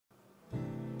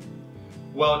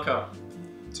Welcome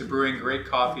to Brewing Great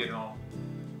Coffee at Home.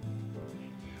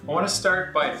 I want to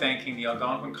start by thanking the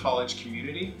Algonquin College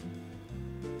community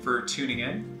for tuning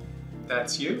in,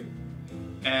 that's you,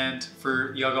 and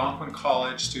for the Algonquin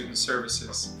College Student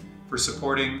Services for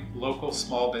supporting local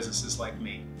small businesses like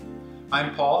me.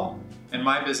 I'm Paul, and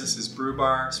my business is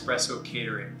BrewBar Espresso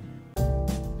Catering.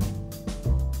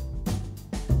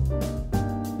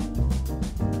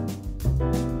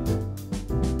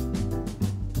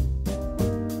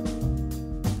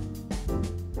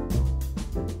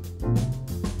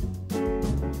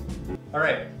 All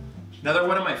right, another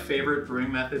one of my favorite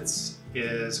brewing methods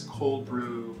is cold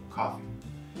brew coffee.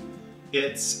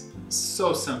 It's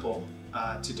so simple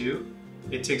to do.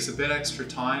 It takes a bit extra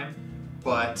time,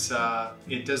 but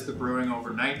it does the brewing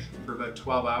overnight for about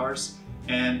 12 hours,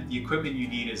 and the equipment you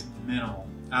need is minimal,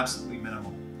 absolutely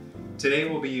minimal. Today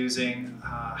we'll be using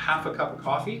half a cup of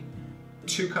coffee,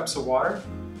 2 cups of water,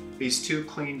 these 2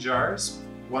 clean jars,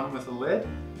 one with a lid,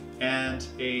 and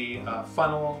a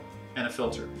funnel and a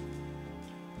filter,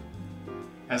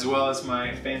 as well as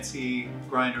my fancy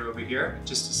grinder over here,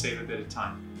 just to save a bit of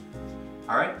time.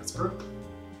 All right, let's brew.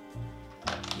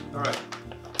 All right,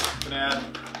 I'm gonna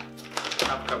add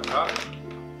half a cup of coffee.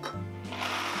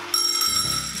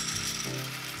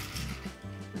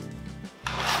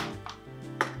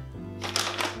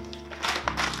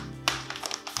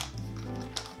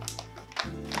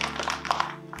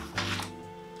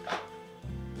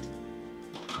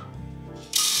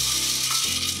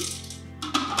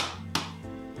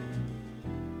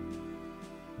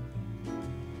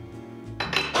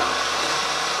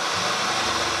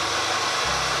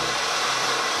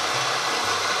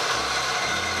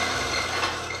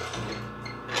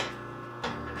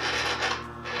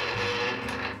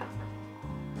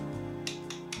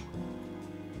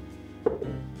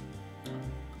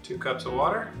 2 cups of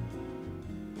water.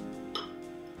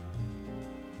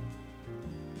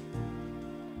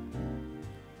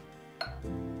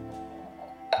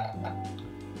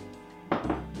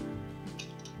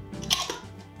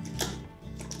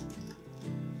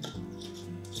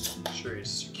 Make sure you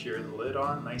secure the lid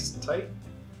on nice and tight.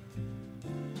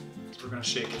 So we're going to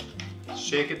shake it.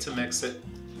 Shake it to mix it.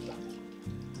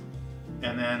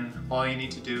 And then all you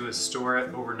need to do is store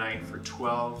it overnight for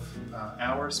 12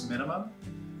 hours minimum.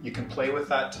 You can play with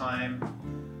that time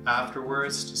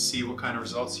afterwards to see what kind of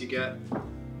results you get.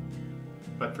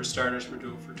 But for starters, we're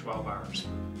doing it for 12 hours.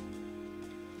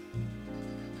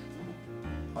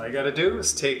 All you gotta do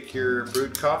is take your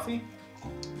brewed coffee,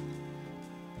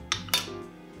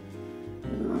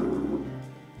 and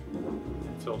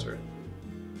filter it.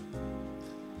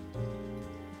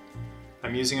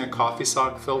 I'm using a coffee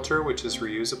sock filter, which is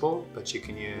reusable, but you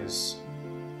can use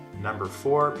number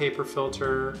 4 paper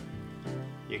filter.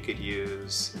 You could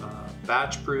use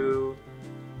batch brew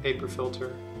paper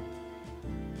filter.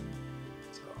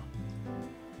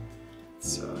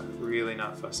 So it's really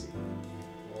not fussy,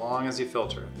 as long as you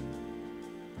filter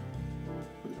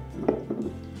it.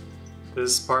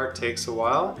 This part takes a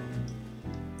while.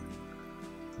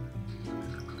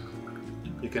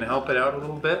 You can help it out a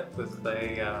little bit with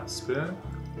a spoon.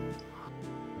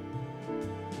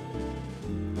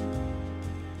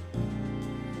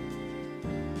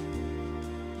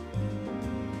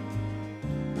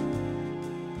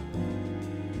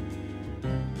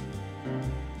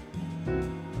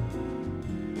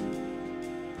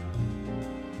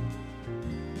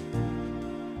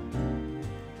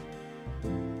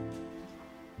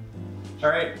 All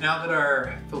right, now that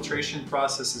our filtration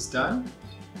process is done,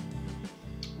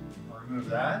 I'll remove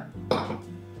that.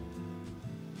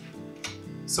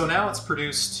 So now it's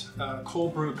produced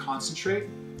cold brew concentrate,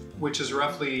 which is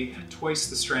roughly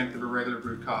twice the strength of a regular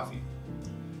brewed coffee.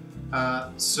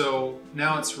 So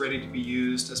now it's ready to be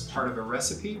used as part of a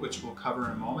recipe, which we'll cover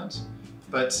in a moment.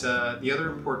 But the other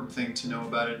important thing to know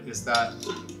about it is that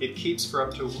it keeps for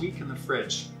up to a week in the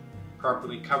fridge,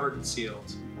 properly covered and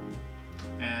sealed.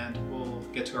 And we'll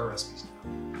get to our recipes now.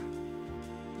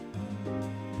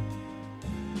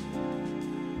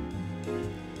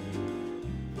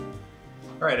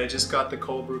 All right, I just got the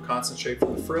cold brew concentrate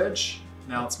from the fridge.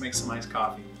 Now let's make some iced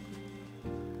coffee.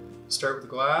 Start with a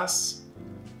glass.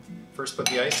 First put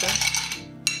the ice in.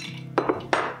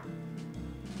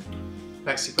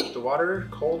 Next you put the water,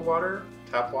 cold water,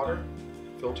 tap water,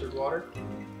 filtered water.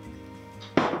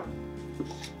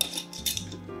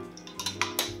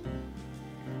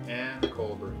 And the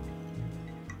cold brew.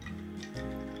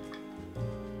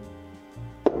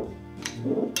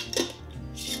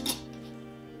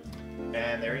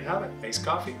 And there you have it, iced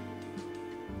coffee.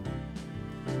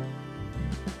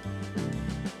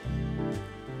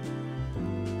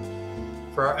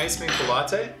 For our iced maple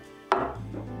latte,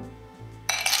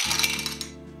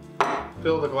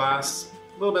 fill the glass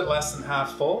a little bit less than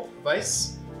half full of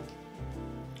ice.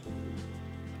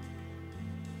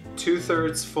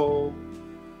 2/3 full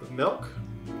of milk.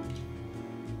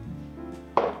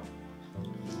 A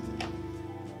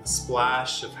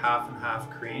splash of half and half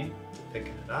cream to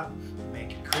thicken it up,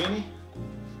 make it creamy.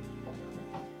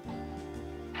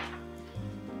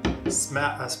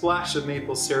 A splash of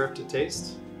maple syrup to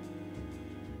taste.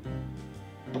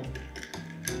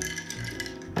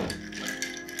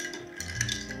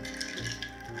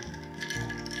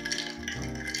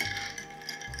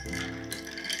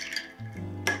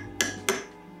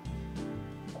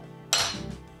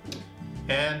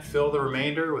 And fill the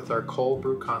remainder with our cold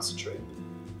brew concentrate.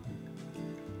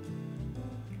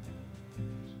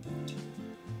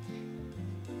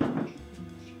 And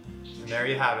there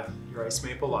you have it, your iced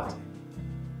maple latte.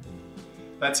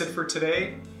 That's it for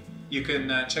today. You can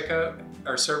check out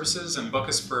our services and book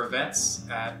us for events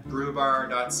at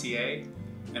brewbar.ca.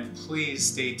 And please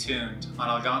stay tuned on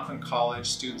Algonquin College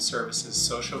Student Services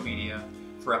social media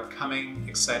for upcoming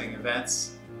exciting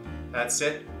events. That's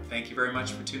it. Thank you very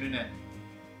much for tuning in.